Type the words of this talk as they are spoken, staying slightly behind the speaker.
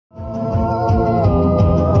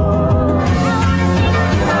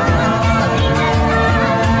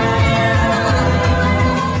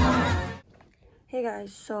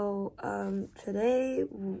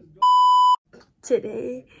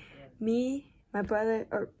Today, me, my brother,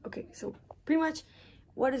 so pretty much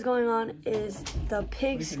what is going on is the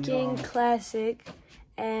Pigskin Classic,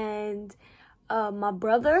 and my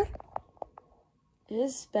brother,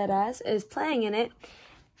 his badass, is playing in it,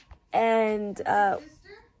 and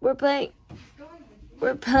we're playing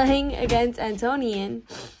against Antonian.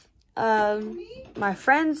 My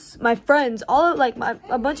friends, all of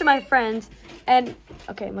a bunch of my friends, and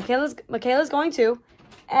okay, Michaela's going too,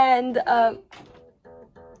 and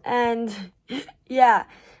yeah,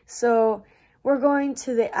 so we're going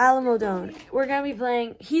to the Alamo Dome.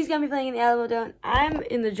 He's gonna be playing in the Alamo Dome. I'm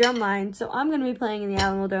in the drum line, so I'm gonna be playing in the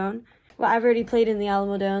Alamo Dome. Well, I've already played in the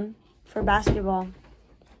Alamo Dome for basketball,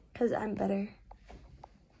 cause I'm better.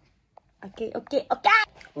 Okay.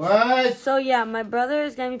 What? So yeah, my brother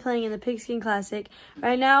is gonna be playing in the Pigskin Classic.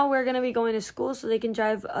 Right now, we're gonna be going to school so they can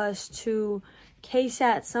drive us to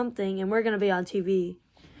KSAT something, and we're gonna be on TV.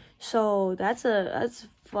 So that's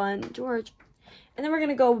fun, George. And then we're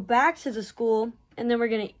gonna go back to the school, and then we're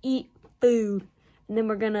gonna eat food, and then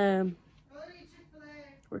we're gonna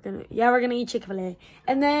eat Chick-fil-A,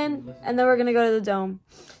 and then we're gonna go to the dome.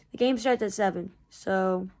 The game starts at 7.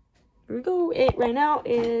 So here we go. Right now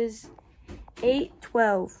is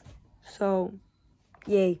 8:12. So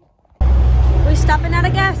yay. We're stopping at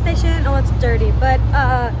a gas station. Oh, it's dirty, but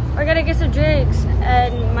we're gonna get some drinks,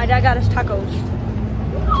 and my dad got us tacos.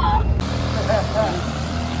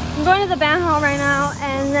 I'm going to the band hall right now,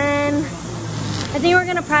 and then I think we're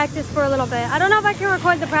gonna practice for a little bit. I don't know if I can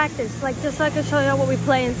record the practice, just so I can show you what we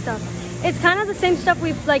play and stuff. It's kind of the same stuff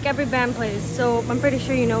every band plays, so I'm pretty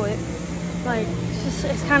sure you know it.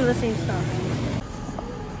 It's kind of the same stuff.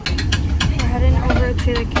 We're heading over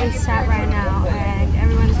to the KSAT right now, and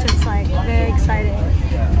everyone's just very excited.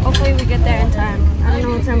 Hopefully we get there in time. I don't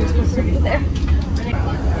know what time we're supposed to be there.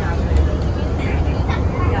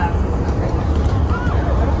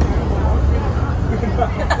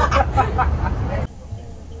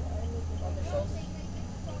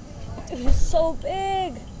 It's so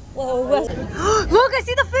big. Whoa. Look, I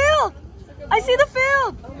see the field. I see the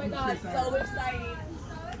field. Oh my God, so exciting.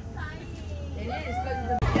 It is.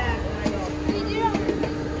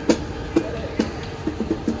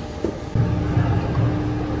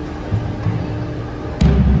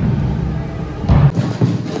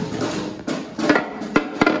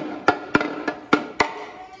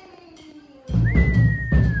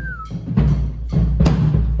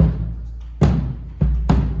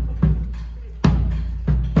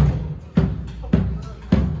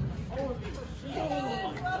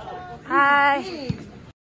 Hi.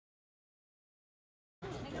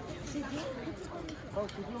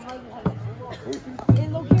 Hey,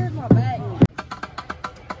 look, here's my bag.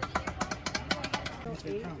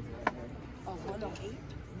 Oh, 108?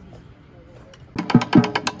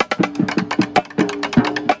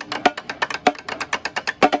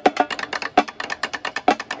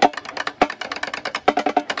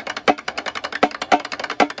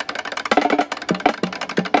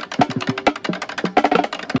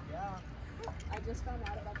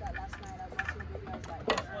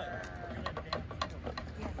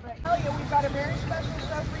 We've got a very special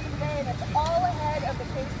show for you today, and it's all ahead of the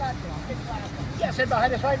KSAT Pigskin Classic. Yes, and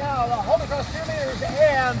behind us right now, the HOLYCROSS cheerleaders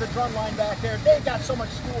and the drum line back there. They've got so much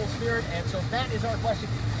school spirit, and so that is our question.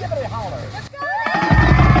 Give it a holler. Let's go!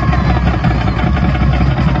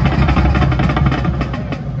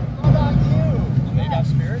 How about you? They got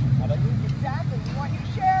spirit. How about you? Exactly. We want you to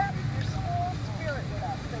share your school spirit with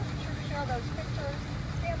us. So be sure to share those pictures.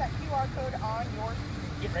 Scan that QR code on your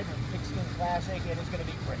screen. Get ready for the Pigskin Classic, and it's going to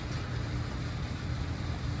be great.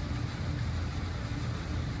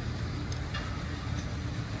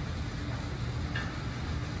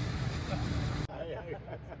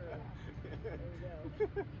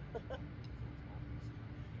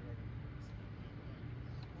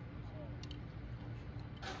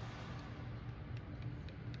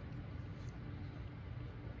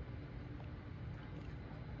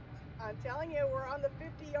 I'm telling you, we're on the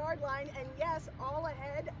 50-yard line, and yes, all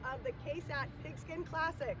ahead of the KSAT Pigskin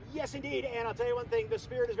Classic. Yes, indeed, and I'll tell you one thing, the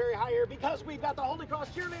spirit is very high here because we've got the HOLYCROSS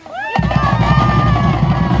cheerleaders.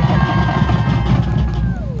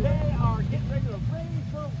 They are getting ready to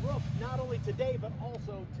raise the roof, not only today, but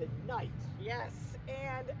also tonight. Yes,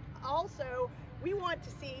 and also, we want to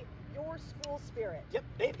see your school spirit. Yep,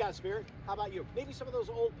 they've got spirit. How about you? Maybe some of those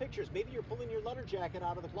old pictures. Maybe you're pulling your leather jacket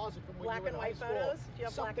out of the closet from when you were in high school. Black and white photos? Do you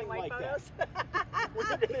have Something black and white like photos? That. We're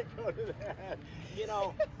going to go to that. You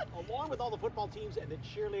know, along with all the football teams and the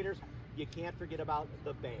cheerleaders, you can't forget about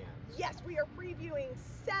the bands. Yes, we are previewing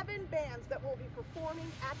 7 bands that will be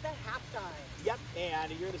performing at the halftime. Yep,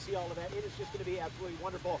 and you're going to see all of that. It is just going to be absolutely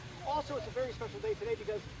wonderful. Also, it's a very special day today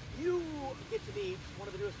because you get to meet one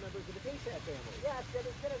of the newest members of the KSAT family. Yes, it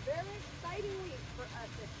has been a very exciting week for us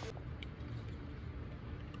this year.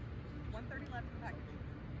 1:30 left in the package.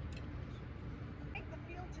 Take the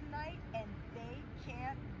field tonight, and they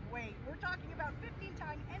can't wait. We're talking about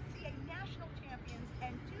 15-time NCAA national champions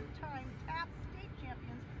and 2-time TAP state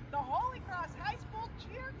champions, the Holy Cross High School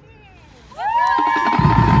cheer team.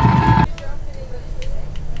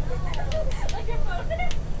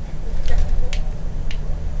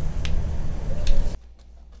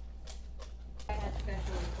 I had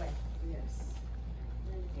special requests. Yes.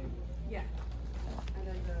 Yeah. And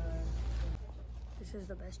then This is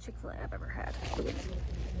the best Chick-fil-A I've ever had.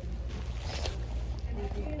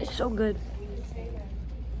 It's so good.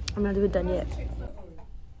 I'm not even done yet.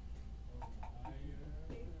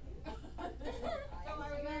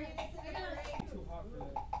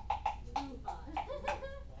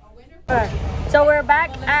 Alright, so we're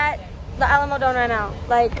back at the Alamo Dome right now.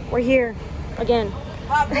 Like, we're here again.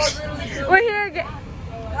 We're here again.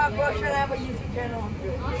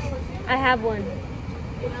 I have one.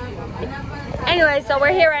 Anyway, so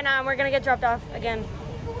we're here right now and we're gonna get dropped off again.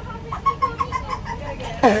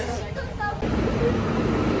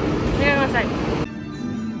 Hang on one sec.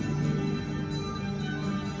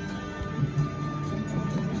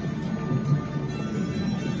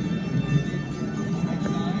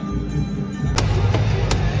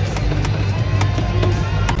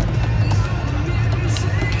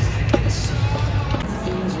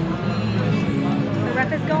 The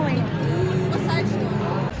ref is going. what side should I go?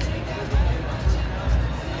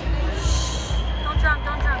 Don't jump,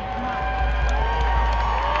 don't jump. Come on.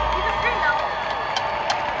 You can scream though.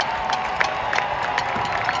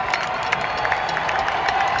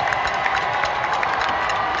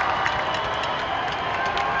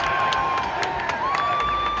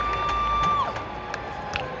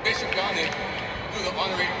 Bishop Garnet threw the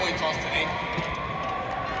honorary point toss today.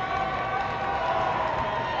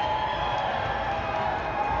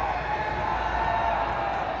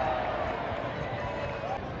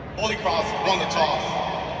 Holy Cross won the toss.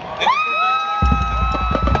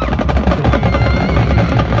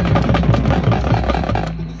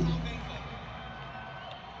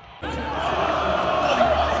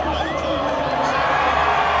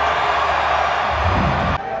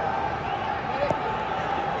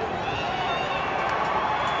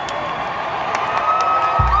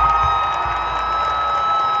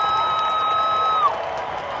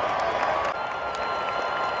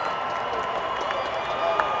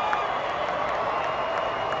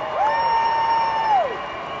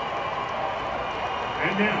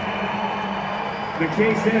 And now, the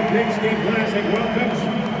KSAT Pigskin Classic welcomes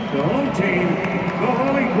the home team, the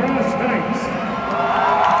HOLYCROSS Knights.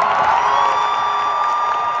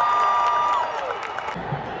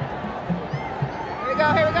 Here we go,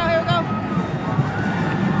 here we go, here we go.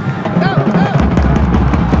 Go, go.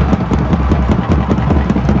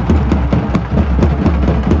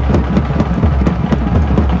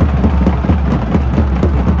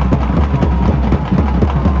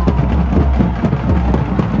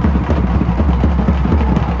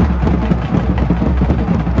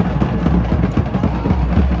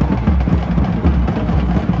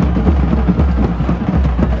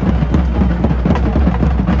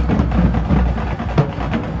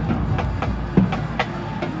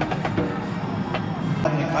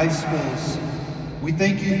 High schools. We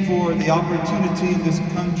thank you for the opportunity in this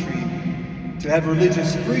country to have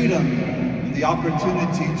religious freedom and the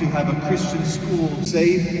opportunity to have a Christian school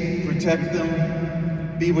safe, protect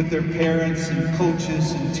them, be with their parents and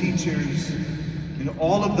coaches and teachers and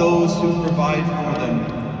all of those who provide for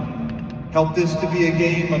them. Help this to be a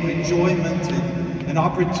game of enjoyment and an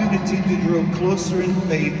opportunity to grow closer in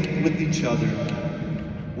faith with each other.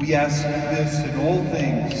 We ask this in all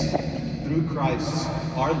things through Christ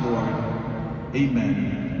our Lord.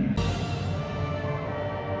 Amen.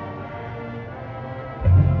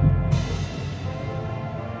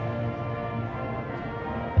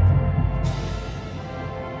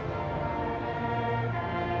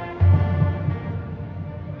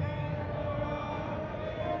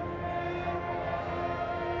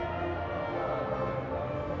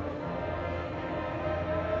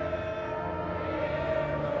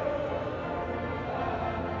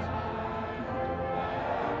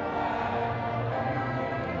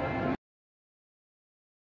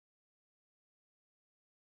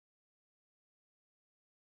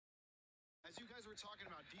 we're talking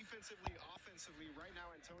about, defensively, offensively, right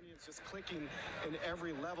now Antonian's just clicking in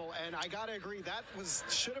every level. And I got to agree, that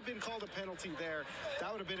should have been called a penalty there.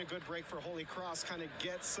 That would have been a good break for Holy Cross, kind of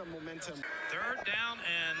get some momentum. Third down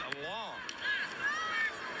and long.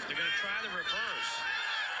 They're going to try the reverse.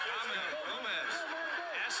 Gomez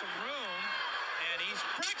has some room, and he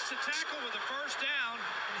breaks the tackle with the first down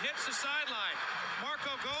and hits the sideline.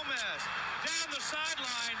 Marco Gomez down the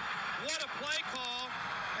sideline. What a play call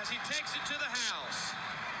as he takes it to the house.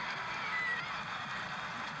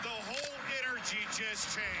 The whole energy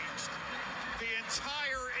just changed. The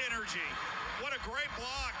entire energy. What a great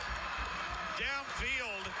block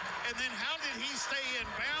downfield. And then how did he stay in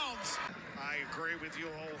bounds? I agree with you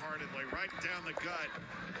wholeheartedly. Right down the gut.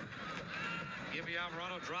 Gibby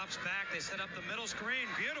Alvarado drops back. They set up the middle screen.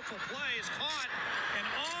 Beautiful play is caught. And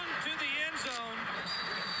on to the end zone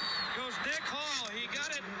goes Nick Hall. He got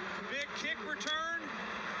it. Big kick return.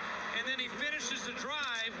 And then he finishes the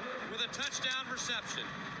drive with a touchdown reception.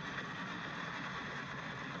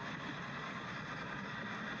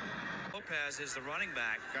 Lopez is the running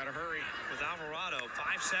back. Got to hurry. With Alvarado.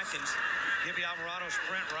 5 seconds. Gibby Alvarado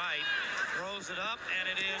sprint right. Throws it up, and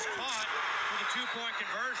it is caught with a 2-point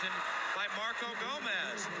conversion by Marco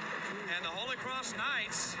Gomez. And the Holy Cross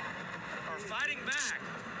Knights are fighting back.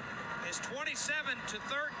 It's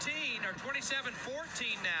 27-13, or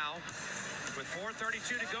 27-14 now, with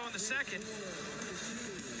 4:32 to go in the second.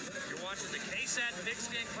 You're watching the KSAT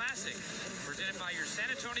Pigskin Classic, presented by your San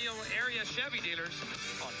Antonio area Chevy dealers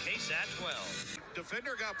on KSAT 12.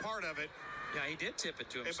 Defender got part of it. Yeah, he did tip it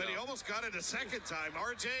to himself. But he almost got it a second time.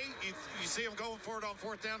 RJ, you see him going for it on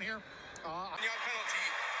fourth down here? Yard penalty,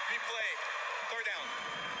 replay, third down.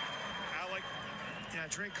 Alec. Yeah,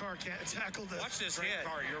 Drake Carr tackled the... Watch this Drake hit.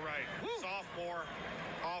 Carr, you're right. Woo. Sophomore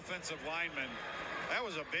offensive lineman. That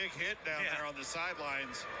was a big hit down there on the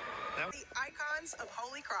sidelines. The icons of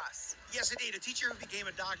Holy Cross. Yes, indeed. A teacher who became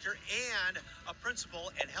a doctor and a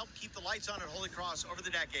principal and helped keep the lights on at Holy Cross over the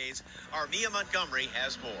decades. Our Mia Montgomery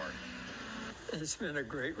has more. It's been a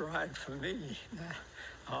great ride for me.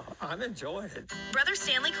 I've enjoyed it. Brother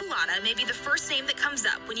Stanley Culata may be the first name that comes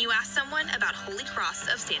up when you ask someone about Holy Cross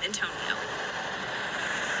of San Antonio.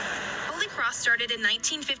 Holy Cross started in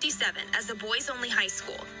 1957 as a boys-only high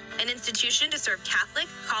school, an institution to serve Catholic,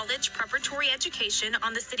 college, preparatory education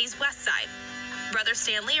on the city's west side. Brother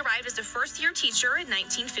Stanley arrived as a first-year teacher in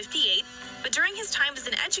 1958, but during his time as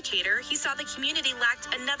an educator, he saw the community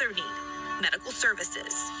lacked another need: medical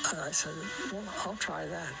services. I said, well, I'll try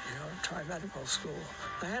that, try medical school.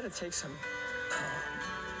 I had to take some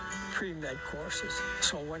pre-med courses,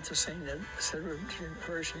 so I went to St. Edward's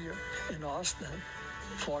University in Austin.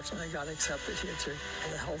 Fortunately, I got accepted here to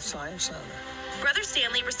the Health Science Center. Brother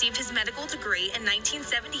Stanley received his medical degree in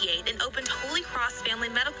 1978 and opened Holy Cross Family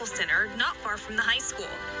Medical Center not far from the high school.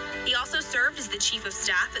 He also served as the chief of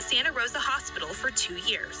staff at Santa Rosa Hospital for 2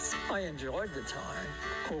 years. I enjoyed the time.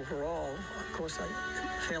 Overall, of course,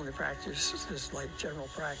 family practice is like general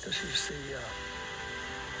practice. You see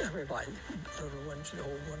everybody, little ones, the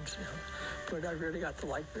old ones, But I really got to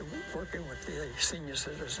like working with the senior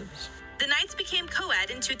citizens. The Knights became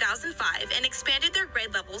co-ed in 2005 and expanded their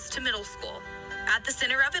grade levels to middle school. At the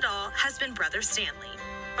center of it all has been Brother Stanley,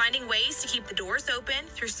 finding ways to keep the doors open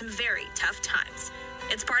through some very tough times.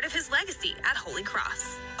 It's part of his legacy at Holy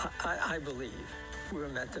Cross. I believe we're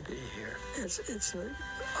meant to be here. It's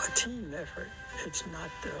a team effort. It's not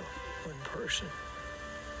one person.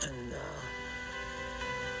 And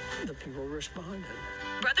the people responded.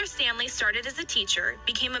 Brother Stanley started as a teacher,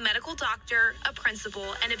 became a medical doctor, a principal,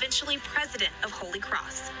 and eventually president of Holy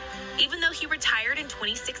Cross. Even though he retired in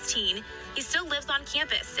 2016, he still lives on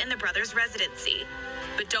campus in the Brothers' residency.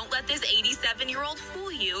 But don't let this 87-year-old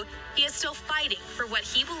fool you. He is still fighting for what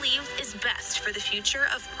he believes is best for the future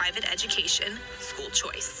of private education, school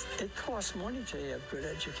choice. It costs money to have good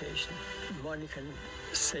education. Money can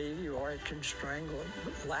save you or it can strangle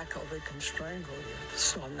it. Lack of it can strangle you.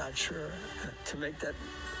 So I'm not sure to make that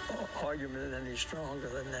argument any stronger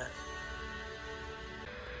than that.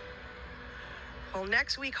 Well,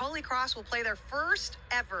 next week, Holy Cross will play their first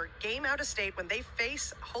ever game out of state when they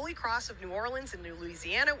face Holy Cross of New Orleans in New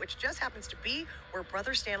Louisiana, which just happens to be where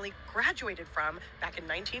Brother Stanley graduated from back in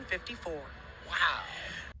 1954. Wow.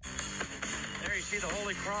 There you see the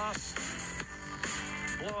Holy Cross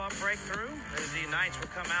blow-up breakthrough as the Knights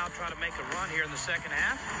will come out, try to make a run here in the second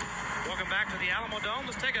half. Welcome back to the Alamo Dome.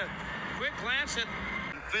 Let's take a quick glance at...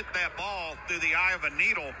 Fit that ball through the eye of a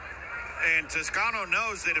needle. And Toscano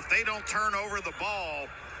knows that if they don't turn over the ball,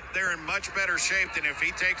 they're in much better shape than if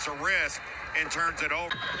he takes a risk and turns it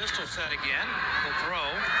over. Pistol set again. Will throw.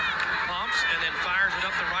 Pumps and then fires it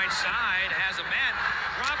up the right side. Has a man.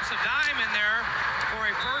 a dime in there for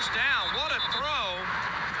a first down. What a throw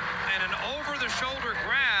and an over-the-shoulder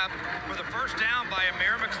grab for the first down by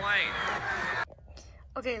Amir McLean.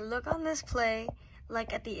 Okay, look on this play,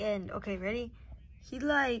 like at the end. Okay, ready? He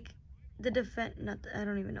like the I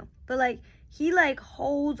don't even know, but like he like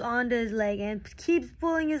holds onto his leg and keeps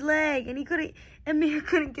pulling his leg, and Amir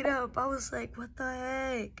couldn't get up. I was like, what the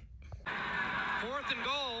heck? 4th and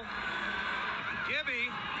goal.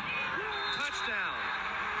 Gibby, touchdown.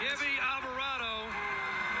 Gibby Alvarado.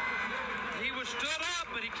 He was stood up,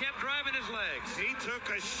 but he kept driving his legs. He took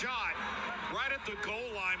a shot right at the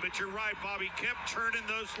goal line, but you're right, Bobby kept turning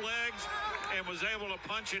those legs and was able to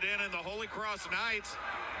punch it in. And the Holy Cross Knights,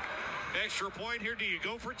 extra point here. Do you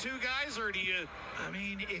go for 2 guys, or do you? I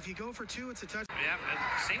mean, if you go for 2, it's a touch. Yeah, it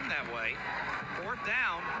seemed that way. 4th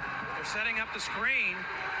down. They're setting up the screen.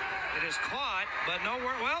 It is caught, but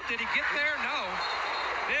nowhere. Well, did he get there? No.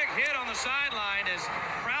 Big hit on the sideline as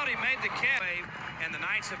Prouty made the catch, and the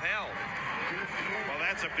Knights have held. Well,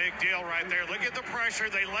 that's a big deal right there. Look at the pressure.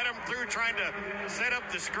 They let him through trying to set up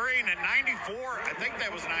the screen at 94. I think that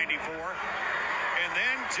was 94. And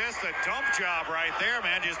then just a dump job right there,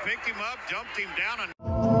 man. Just picked him up, dumped him down.